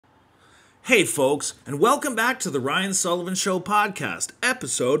Hey folks, and welcome back to the Ryan Sullivan Show podcast,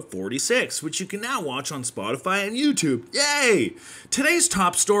 episode 46, which you can now watch on Spotify and YouTube. Yay! Today's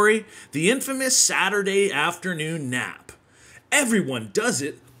top story, the infamous Saturday afternoon nap. Everyone does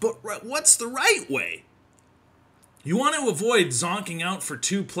it, but what's the right way? You want to avoid zonking out for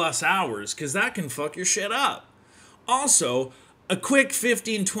 2+ hours, because that can fuck your shit up. Also, a quick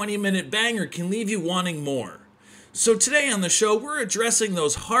 15-20 minute banger can leave you wanting more. So today on the show, we're addressing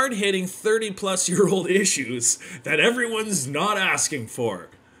those hard-hitting 30-plus-year-old issues that everyone's not asking for.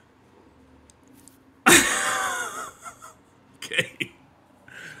 Okay.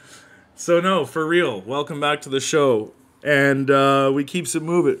 So no, for real, welcome back to the show. And we keeps it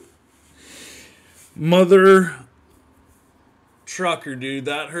moving. Mother trucker, dude,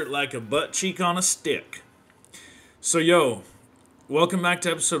 that hurt like a butt cheek on a stick. So yo, welcome back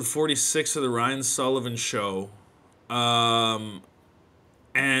to episode 46 of the Ryan Sullivan Show. And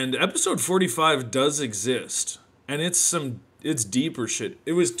episode 45 does exist, and it's deeper shit.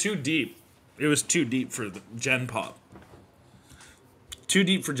 It was too deep. It was too deep for the Gen Pop. Too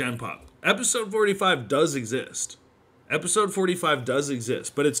deep for Gen Pop. Episode 45 does exist. Episode 45 does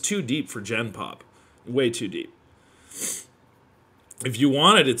exist, but it's too deep for Gen Pop. Way too deep. If you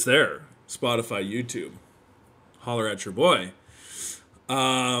want it, it's there. Spotify, YouTube. Holler at your boy.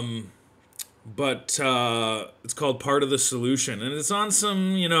 But it's called Part of the Solution, and it's on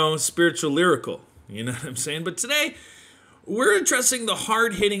some, spiritual lyrical, you know what I'm saying? But today, we're addressing the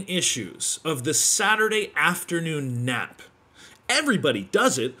hard-hitting issues of the Saturday afternoon nap. Everybody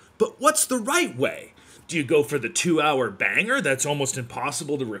does it, but what's the right way? Do you go for the 2-hour banger that's almost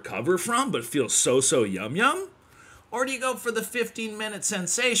impossible to recover from, but feels so yum-yum? Or do you go for the 15-minute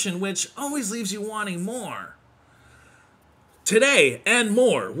sensation, which always leaves you wanting more? Today, and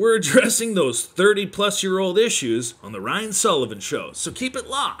more, we're addressing those 30-plus-year-old issues on the Ryan Sullivan Show, so keep it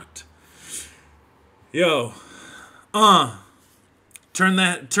locked. Yo, turn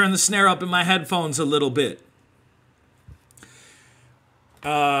the snare up in my headphones a little bit.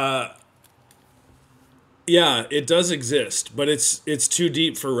 Yeah, it does exist, but it's too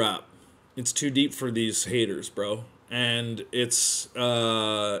deep for rap. It's too deep for these haters, bro. And it's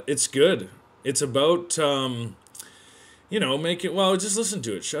good. It's about make it, just listen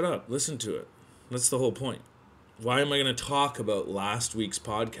to it. Shut up. Listen to it. That's the whole point. Why am I going to talk about last week's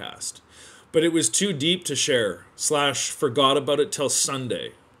podcast? But it was too deep to share. / forgot about it till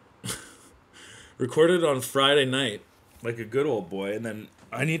Sunday. Recorded on Friday night, like a good old boy. And then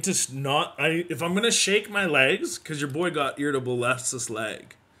I need to if I'm going to shake my legs, because your boy got irritable, restless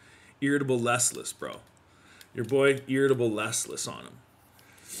leg. Irritable, restless, bro. Your boy, irritable, restless on him.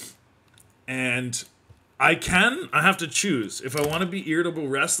 And I have to choose. If I want to be irritable,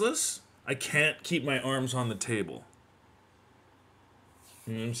 restless, I can't keep my arms on the table.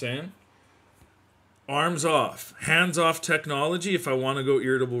 You know what I'm saying? Arms off. Hands off technology if I want to go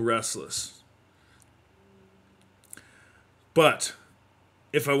irritable, restless. But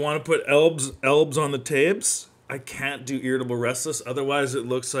if I want to put elbs on the tabes, I can't do irritable, restless. Otherwise, it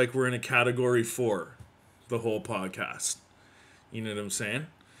looks like we're in a category 4 the whole podcast. You know what I'm saying?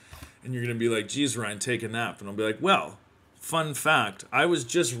 And you're going to be like, geez, Ryan, take a nap. And I'll be like, well, fun fact, I was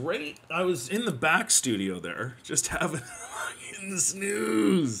in the back studio there, just having in the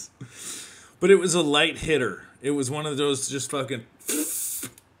snooze. But it was a light hitter. It was one of those just fucking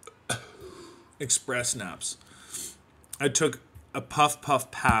express naps. I took a puff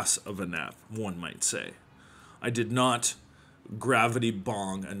pass of a nap, one might say. I did not gravity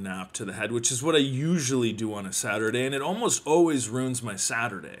bong a nap to the head, which is what I usually do on a Saturday, and it almost always ruins my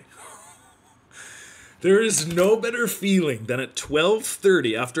Saturday. There is no better feeling than at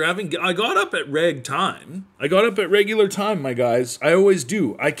 12:30 after I got up at reg time. I got up at regular time, my guys. I always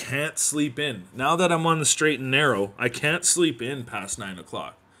do. I can't sleep in. Now that I'm on the straight and narrow, I can't sleep in past 9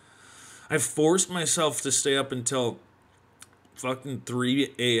 o'clock. I forced myself to stay up until fucking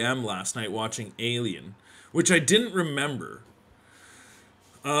 3 a.m. last night watching Alien, which I didn't remember.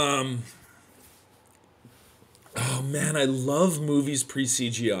 Oh man, I love movies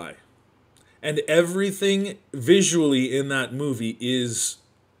pre-CGI. And everything visually in that movie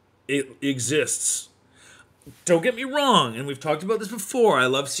exists. Don't get me wrong, and we've talked about this before, I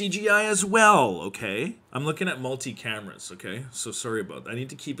love CGI as well, okay? I'm looking at multi-cameras, okay? So sorry about that. I need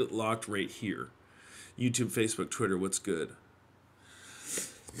to keep it locked right here. YouTube, Facebook, Twitter, what's good?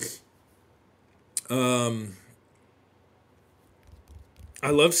 I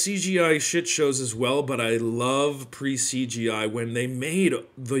love CGI shit shows as well, but I love pre-CGI when they made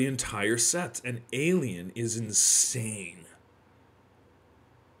the entire set. And Alien is insane.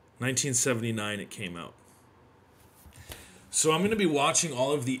 1979 it came out. So I'm going to be watching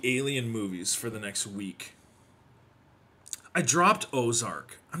all of the Alien movies for the next week. I dropped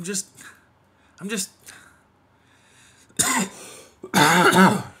Ozark. I'm just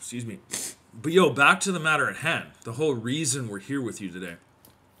excuse me. But yo, back to the matter at hand. The whole reason we're here with you today.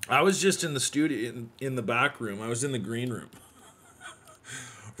 I was just in the studio, in the back room. I was in the green room.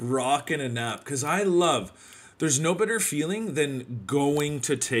 Rocking a nap. Because there's no better feeling than going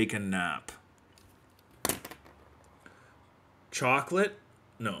to take a nap. Chocolate?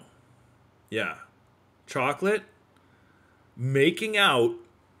 No. Yeah. Chocolate. Making out.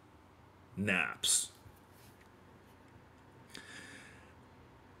 Naps.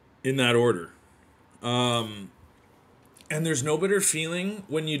 In that order. And there's no better feeling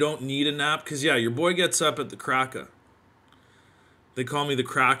when you don't need a nap. Because, yeah, your boy gets up at the cracka. They call me the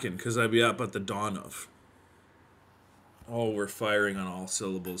Kraken because I be up at the dawn of. Oh, we're firing on all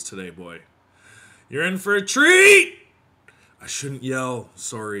syllables today, boy. You're in for a treat! I shouldn't yell.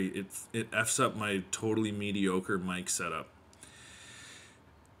 Sorry, it F's up my totally mediocre mic setup.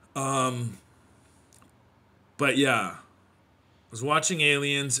 But yeah. I was watching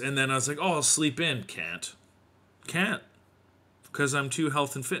Aliens, and then I was like, oh, I'll sleep in. Can't. Because I'm too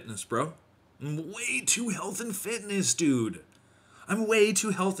health and fitness, bro. I'm way too health and fitness, dude. I'm way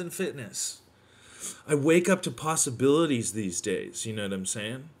too health and fitness. I wake up to possibilities these days, you know what I'm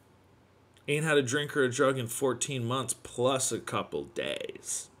saying? Ain't had a drink or a drug in 14 months plus a couple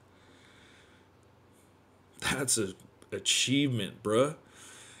days. That's an achievement, bruh.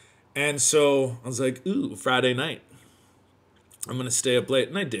 And so I was like, ooh, Friday night. I'm going to stay up late.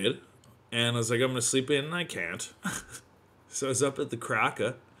 And I did. And I was like, I'm going to sleep in. And I can't. So I was up at the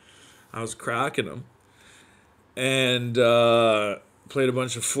cracker. I was cracking them. And played a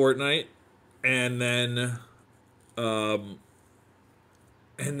bunch of Fortnite. And then,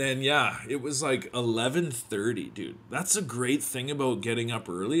 yeah, it was like 11:30, dude. That's a great thing about getting up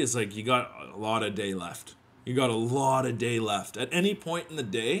early is like you got a lot of day left. You got a lot of day left. At any point in the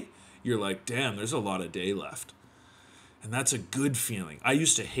day, you're like, damn, there's a lot of day left. And that's a good feeling. I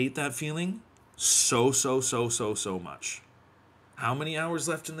used to hate that feeling so much. How many hours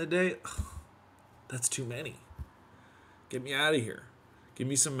left in the day? Ugh, that's too many. Get me out of here. Give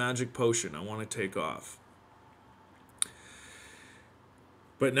me some magic potion. I want to take off.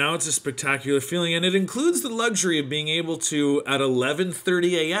 But now it's a spectacular feeling, and it includes the luxury of being able to, at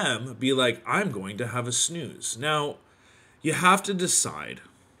 11:30 a.m., be like, I'm going to have a snooze. Now, you have to decide,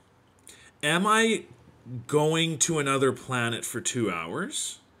 am I going to another planet for 2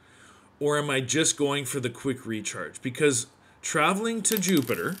 hours? Or am I just going for the quick recharge? Because traveling to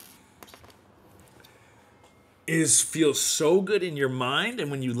Jupiter feels so good in your mind, and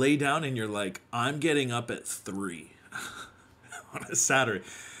when you lay down and you're like, I'm getting up at 3 on a Saturday.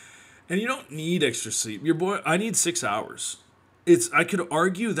 And you don't need extra sleep. Your boy, I need 6 hours. I could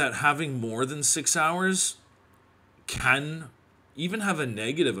argue that having more than 6 hours can even have a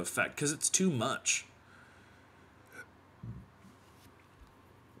negative effect because it's too much.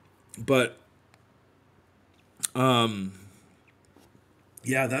 But,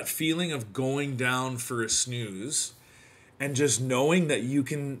 yeah, that feeling of going down for a snooze and just knowing that you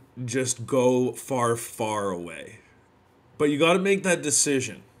can just go far, far away. But you got to make that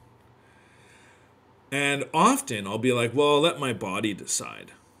decision. And often I'll be like, well, I'll let my body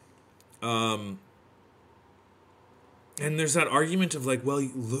decide. And there's that argument of like, well,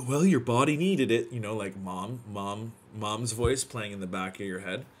 your body needed it. You know, like mom's voice playing in the back of your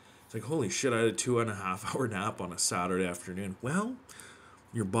head. It's like, holy shit, I had a 2.5 hour nap on a Saturday afternoon. Well,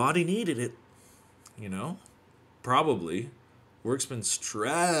 your body needed it. You know, probably. Work's been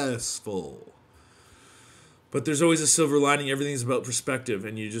stressful. But there's always a silver lining. Everything's about perspective,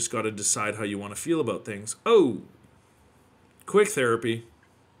 and you just got to decide how you want to feel about things. Oh, quick therapy.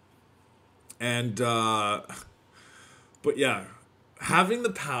 And, but yeah, having the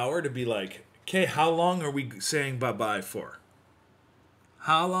power to be like, okay, how long are we saying bye-bye for?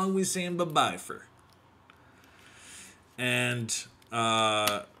 How long are we saying bye-bye for? And,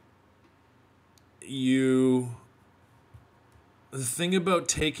 the thing about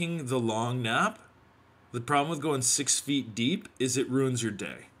taking the long nap, the problem with going 6 feet deep is it ruins your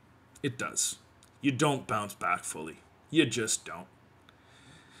day. It does. You don't bounce back fully. You just don't.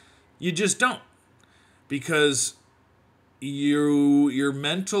 You just don't. Because your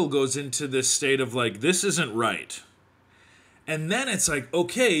mental goes into this state of like, this isn't right. And then it's like,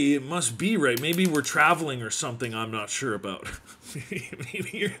 okay, it must be right. Maybe we're traveling or something I'm not sure about.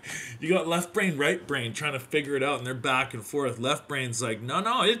 Maybe you got left brain, right brain trying to figure it out, and they're back and forth. Left brain's like,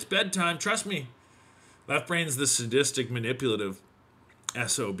 no, it's bedtime. Trust me. Left brain's the sadistic, manipulative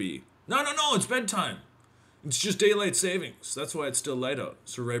SOB. No, it's bedtime. It's just daylight savings. That's why it's still light out.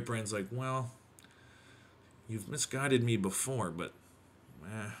 So right brain's like, well, you've misguided me before, but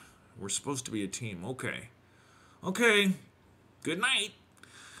we're supposed to be a team. Okay. Okay. Good night.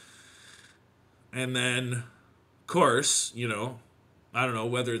 And then, of course, you know, I don't know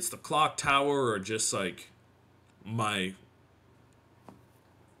whether it's the clock tower or just like my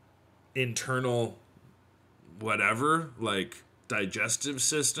internal whatever, like digestive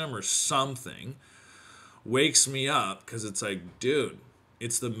system or something, wakes me up because it's like, dude,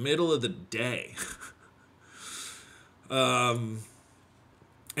 it's the middle of the day. And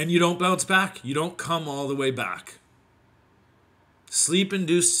you don't bounce back. You don't come all the way back.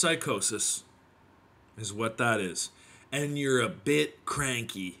 Sleep-induced psychosis is what that is. And you're a bit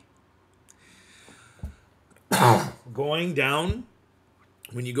cranky. Going down,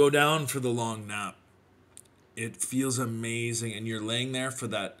 when you go down for the long nap, it feels amazing. And you're laying there for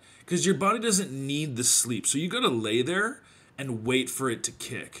that. Because your body doesn't need the sleep. So you got to lay there and wait for it to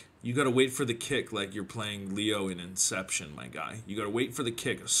kick. You got to wait for the kick like you're playing Leo in Inception, my guy. You got to wait for the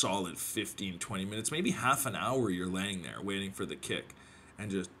kick a solid 15, 20 minutes, maybe half an hour you're laying there waiting for the kick.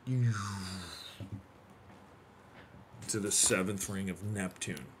 And just to the seventh ring of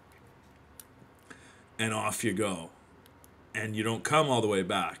Neptune. And off you go. And you don't come all the way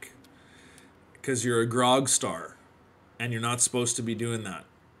back. Because you're a grog star. And you're not supposed to be doing that.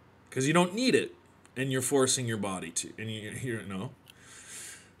 Because you don't need it. And you're forcing your body to. And you know.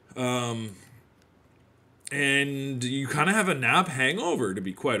 And you kind of have a nap hangover, to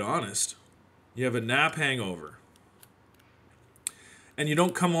be quite honest. You have a nap hangover. And you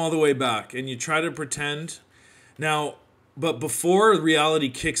don't come all the way back. And you try to pretend. Now, but before reality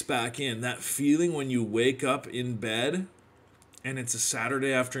kicks back in, that feeling when you wake up in bed and it's a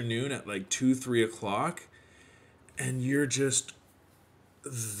Saturday afternoon at like 2, 3 o'clock and you're just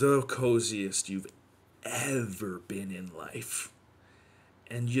the coziest you've ever been in life.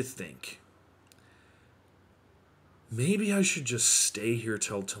 And you think, maybe I should just stay here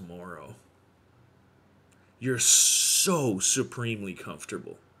till tomorrow. You're so supremely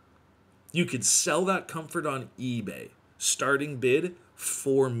comfortable. You could sell that comfort on eBay. Starting bid,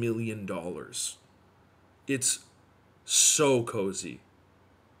 $4 million. It's so cozy.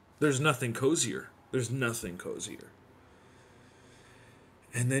 There's nothing cozier. There's nothing cozier.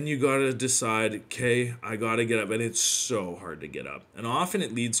 And then you got to decide, okay, I got to get up. And it's so hard to get up. And often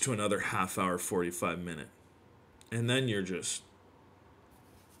it leads to another half hour, 45 minute. And then you're just,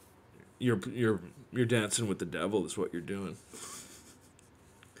 you're dancing with the devil is what you're doing.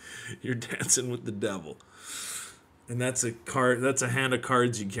 You're dancing with the devil. And that's a hand of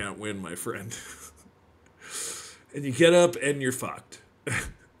cards you can't win, my friend. And you get up and you're fucked.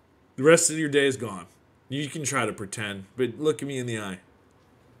 The rest of your day is gone. You can try to pretend, but look at me in the eye.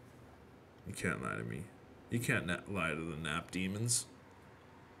 You can't lie to me. You can't lie to the nap demons.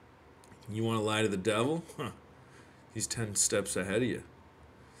 You want to lie to the devil? Huh. He's 10 steps ahead of you.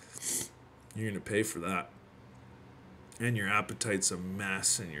 You're going to pay for that. And your appetite's a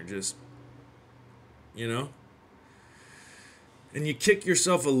mess, and you're just, you know? And you kick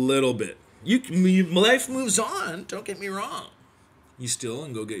yourself a little bit. Life moves on, don't get me wrong. You still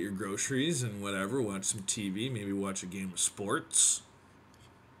and go get your groceries and whatever, watch some TV, maybe watch a game of sports.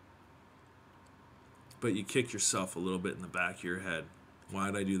 But you kick yourself a little bit in the back of your head. Why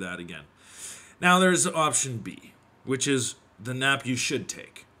did I do that again? Now there's option B, which is the nap you should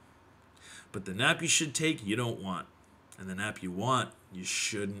take. But the nap you should take, you don't want. And the nap you want, you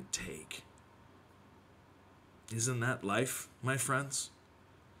shouldn't take. Isn't that life, my friends?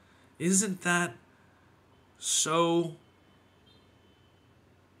 Isn't that so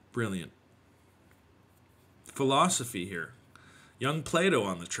brilliant? Philosophy here. Young Plato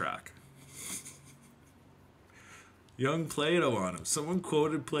on the track. Young Plato on him. Someone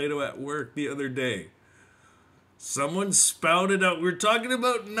quoted Plato at work the other day. Someone spouted out, we're talking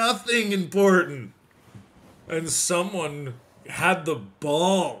about nothing important. And someone had the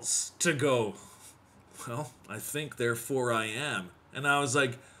balls to go, well, I think, therefore I am. And I was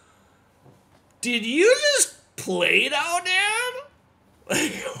like, did you just play down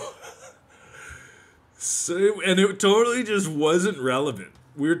him? So, and it totally just wasn't relevant.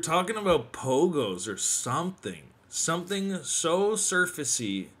 We were talking about pogos or something. Something so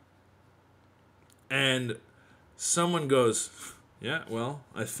surfacey. And someone goes, yeah, well,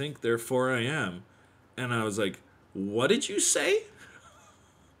 I think, therefore I am. And I was like, what did you say?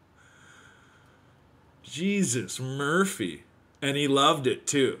 Jesus, Murphy. And he loved it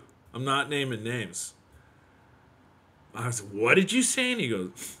too. I'm not naming names. I was like, what did you say? And he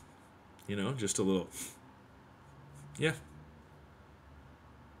goes, you know, just a little, yeah.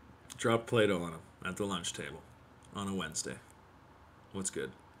 Drop Plato on him. at the lunch table on a Wednesday. What's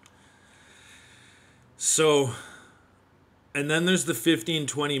good? So, and then there's the 15,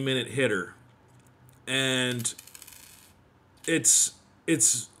 20-minute hitter. And it's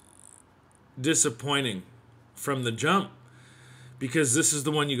disappointing from the jump, because this is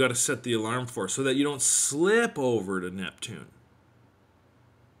the one you got to set the alarm for so that you don't slip over to Neptune.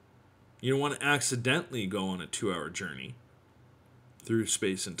 You don't want to accidentally go on a 2-hour journey through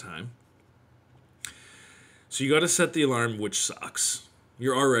space and time. So you got to set the alarm, which sucks.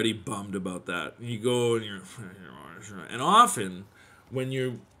 You're already bummed about that. You go and and often when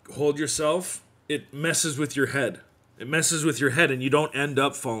you hold yourself, it messes with your head. It messes with your head and you don't end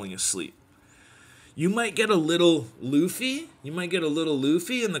up falling asleep. You might get a little loofy. You might get a little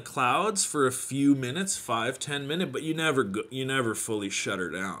loofy in the clouds for a few minutes, 5-10 minutes, but you never fully shut her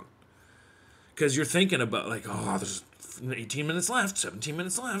down. Because you're thinking about, like, oh, there's 18 minutes left, 17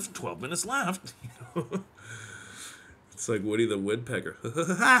 minutes left, 12 minutes left. It's like Woody the Woodpecker.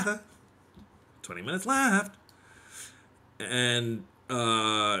 20 minutes left. And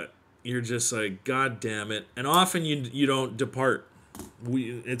you're just like, God damn it. And often you don't depart.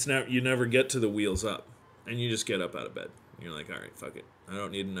 You never get to the wheels up. And you just get up out of bed. You're like, all right, fuck it. I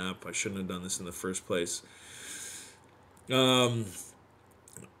don't need a nap. I shouldn't have done this in the first place.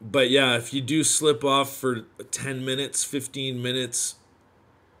 But yeah, if you do slip off for 10 minutes, 15 minutes,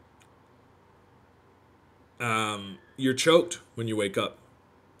 you're choked when you wake up.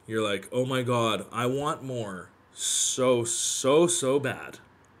 You're like, oh my God, I want more so bad.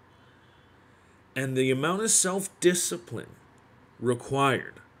 And the amount of self-discipline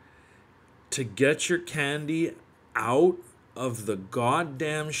required to get your candy out of the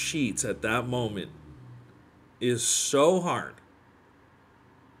goddamn sheets at that moment is so hard.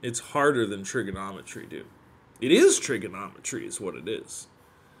 It's harder than trigonometry, dude. It is trigonometry is what it is.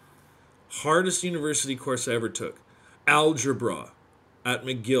 Hardest university course I ever took. Algebra at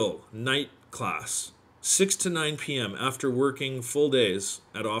McGill, night class. 6 to 9 p.m. after working full days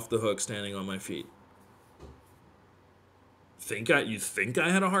at Off the Hook, standing on my feet. You think I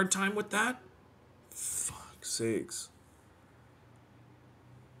had a hard time with that? Fuck's sakes.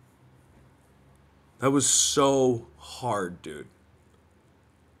 That was so hard, dude.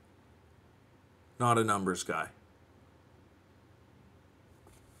 Not a numbers guy.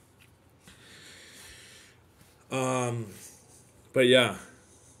 But yeah,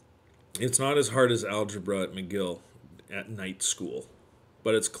 it's not as hard as algebra at McGill at night school,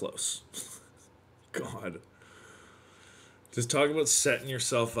 but it's close. God. Just talk about setting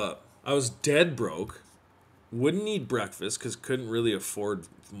yourself up. I was dead broke. Wouldn't eat breakfast because couldn't really afford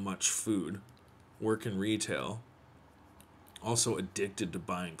much food. Work in retail. Also addicted to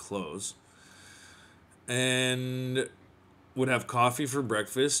buying clothes. And would have coffee for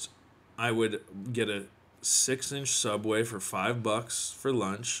breakfast. I would get a 6-inch Subway for $5 for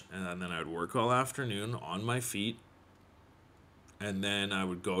lunch. And then I would work all afternoon on my feet. And then I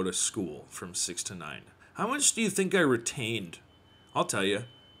would go to school from 6 to 9. How much do you think I retained? I'll tell you,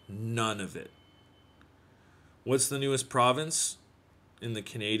 none of it. What's the newest province in the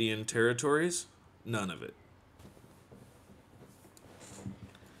Canadian territories? None of it.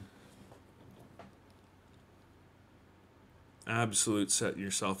 Absolute set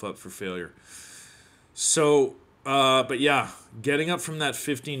yourself up for failure. So, but yeah, getting up from that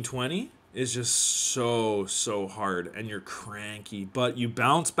 15-20 is just so hard, and you're cranky, but you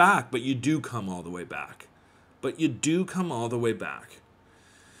bounce back, but you do come all the way back.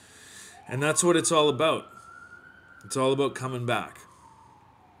 And that's what it's all about. It's all about coming back.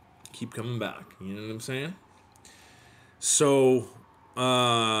 Keep coming back. You know what I'm saying? So,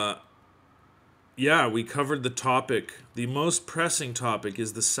 yeah, we covered the topic. The most pressing topic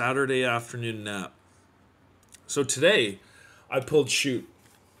is the Saturday afternoon nap. So today, I pulled shoot.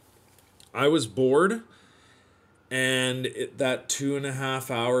 I was bored, and that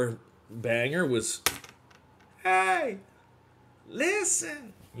 2.5 hour banger was, hey,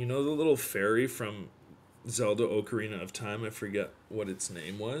 listen. You know the little fairy from Zelda Ocarina of Time? I forget what its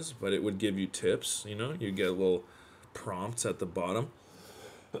name was, but it would give you tips, you know? You get little prompts at the bottom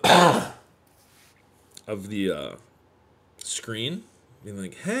of the screen. Being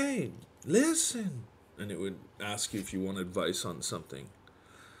like, hey, listen. And it would ask you if you want advice on something.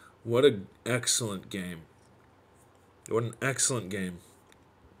 What an excellent game. What an excellent game.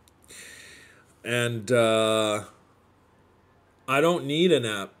 And I don't need an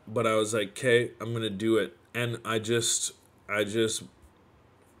app, but I was like, okay, I'm going to do it. And I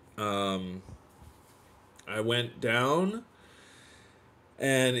went down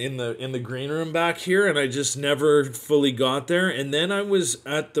and in the green room back here, and I just never fully got there. And then I was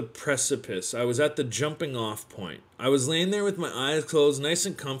at the precipice. I was at the jumping off point. I was laying there with my eyes closed, nice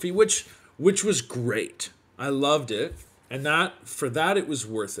and comfy, which was great. I loved it, and for that it was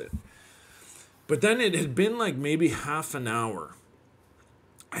worth it. But then it had been like maybe half an hour,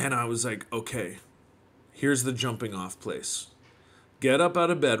 and I was like, okay, here's the jumping off place. Get up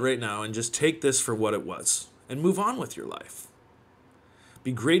out of bed right now and just take this for what it was and move on with your life.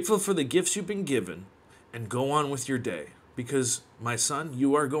 Be grateful for the gifts you've been given and go on with your day. Because, my son,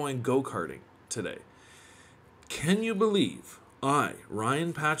 you are going go-karting today. Can you believe I,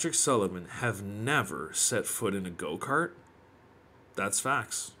 Ryan Patrick Sullivan, have never set foot in a go-kart? That's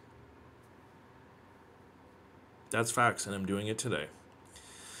facts. That's facts, and I'm doing it today.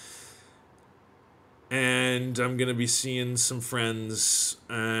 And I'm going to be seeing some friends,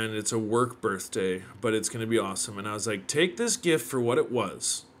 and it's a work birthday, but it's going to be awesome. And I was like, take this gift for what it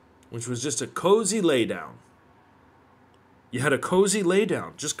was, which was just a cozy laydown. You had a cozy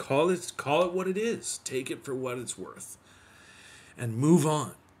laydown. Just call it what it is. Take it for what it's worth. And move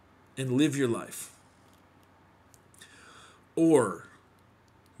on and live your life. Or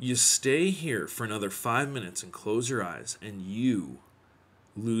you stay here for another 5 minutes and close your eyes, and you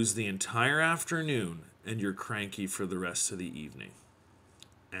lose the entire afternoon and you're cranky for the rest of the evening.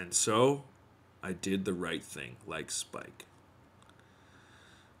 And so I did the right thing, like Spike.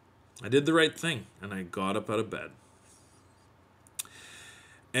 I did the right thing, and I got up out of bed.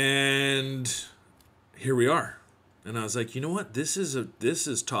 And here we are. And I was like, you know what? This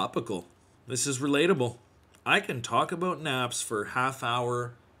is topical. This is relatable. I can talk about naps for half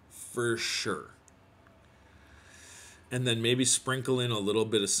hour for sure. And then maybe sprinkle in a little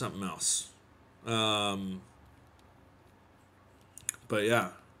bit of something else. But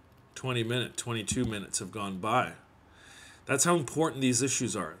yeah, 22 minutes have gone by. That's how important these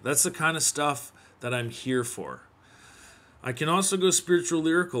issues are. That's the kind of stuff that I'm here for. I can also go spiritual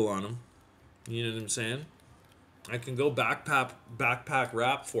lyrical on them. You know what I'm saying? I can go backpack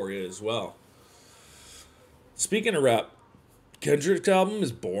rap for you as well. Speaking of rap, Kendrick's album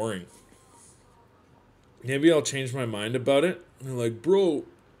is boring. Maybe I'll change my mind about it. And they're like, bro,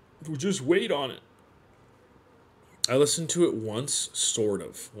 just wait on it. I listened to it once, sort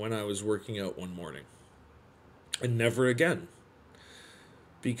of, when I was working out one morning. And never again.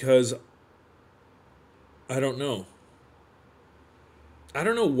 Because I don't know. I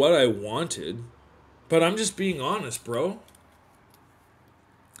don't know what I wanted, but I'm just being honest, bro.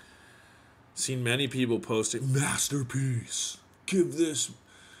 Seen many people posting, masterpiece. Give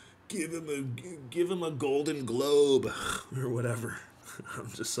him a Golden Globe or whatever.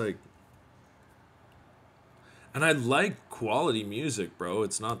 I'm just like, and I like quality music, bro.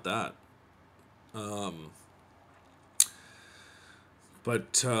 It's not that.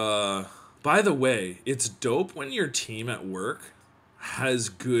 But by the way, it's dope when your team at work has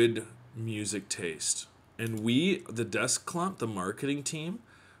good music taste. And we, the desk clump, the marketing team,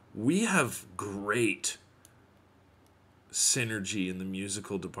 we have great synergy in the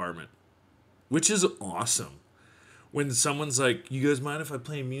musical department, which is awesome. When someone's like, you guys mind if I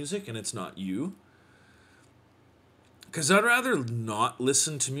play music? And it's not you. Because I'd rather not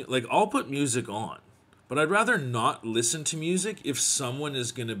listen to music. Like, I'll put music on. But I'd rather not listen to music if someone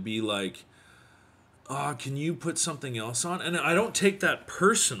is going to be like, can you put something else on? And I don't take that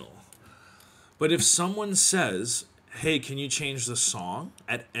personal. But if someone says, hey, can you change the song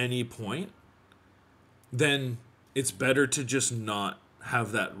at any point? Then it's better to just not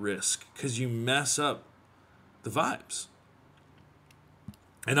have that risk. Because you mess up the vibes.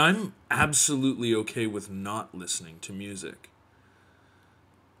 And I'm absolutely okay with not listening to music.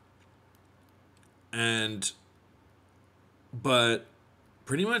 But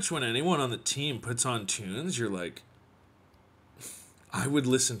pretty much when anyone on the team puts on tunes, you're like, I would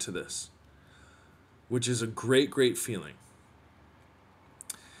listen to this. Which is a great, great feeling.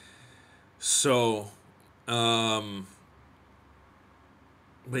 So, but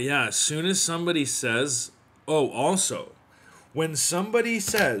yeah, as soon as somebody says, also, when somebody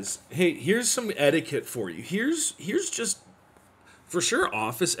says, hey, here's some etiquette for you. Here's just, for sure,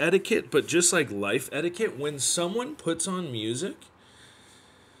 office etiquette, but just like life etiquette. When someone puts on music,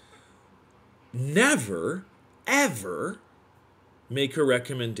 never, ever make a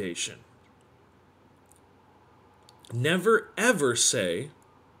recommendation. Never, ever say,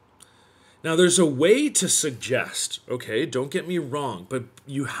 now there's a way to suggest, okay? Don't get me wrong, but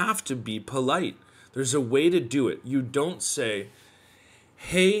you have to be polite. There's a way to do it. You don't say,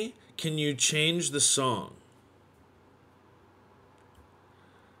 hey, can you change the song?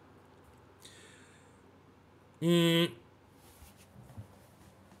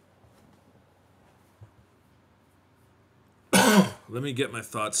 let me get my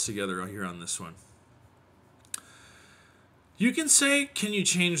thoughts together here on this one. You can say, can you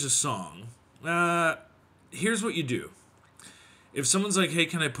change the song? Here's what you do. If someone's like, hey,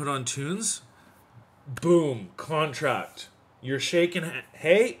 can I put on tunes? Boom, contract. You're shaking.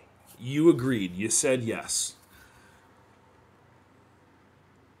 Hey, you agreed. You said yes.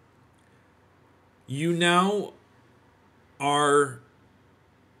 You are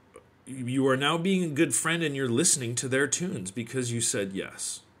now being a good friend, and you're listening to their tunes because you said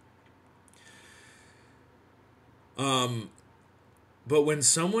yes. But when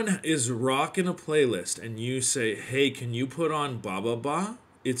someone is rocking a playlist and you say, hey, can you put on ba ba ba?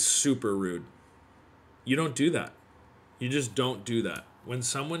 It's super rude. You don't do that. You just don't do that. When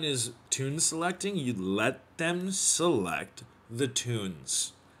someone is tune selecting, you let them select the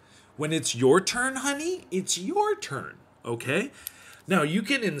tunes. When it's your turn, honey, it's your turn, okay? Now, you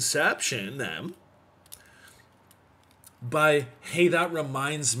can inception them by, hey, that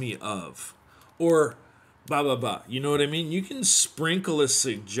reminds me of, or blah, blah, blah. You know what I mean? You can sprinkle a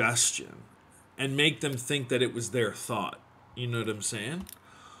suggestion and make them think that it was their thought. You know what I'm saying?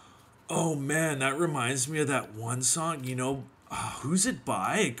 Oh, man, that reminds me of that one song. You know, who's it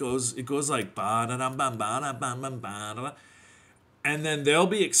by? It goes like ba-da-dum-bum-ba-da-bum-bum-ba-da-da. And then they'll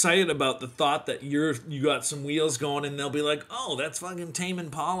be excited about the thought that you got some wheels going, and they'll be like, "Oh, that's fucking Tame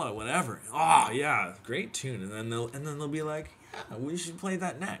Impala, whatever." Oh, yeah, great tune. And then they'll be like, "Yeah, we should play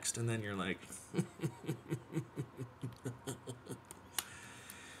that next." And then you're like,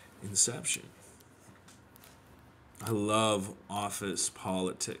 Inception. I love office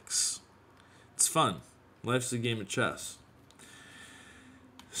politics. It's fun. Life's a game of chess.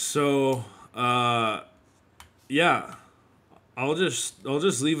 So, yeah. I'll just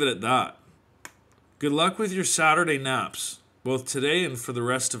leave it at that. Good luck with your Saturday naps, both today and for the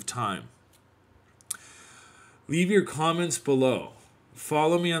rest of time. Leave your comments below.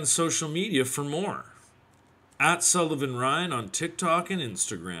 Follow me on social media for more. At Sullivan Ryan on TikTok and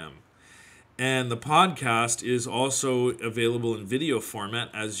Instagram. And the podcast is also available in video format,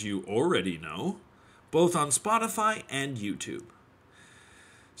 as you already know, both on Spotify and YouTube.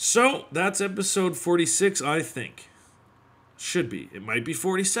 So, that's episode 46, I think. Should be. It might be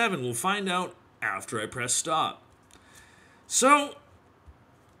 47. We'll find out after I press stop. So,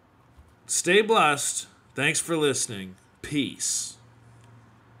 stay blessed. Thanks for listening. Peace.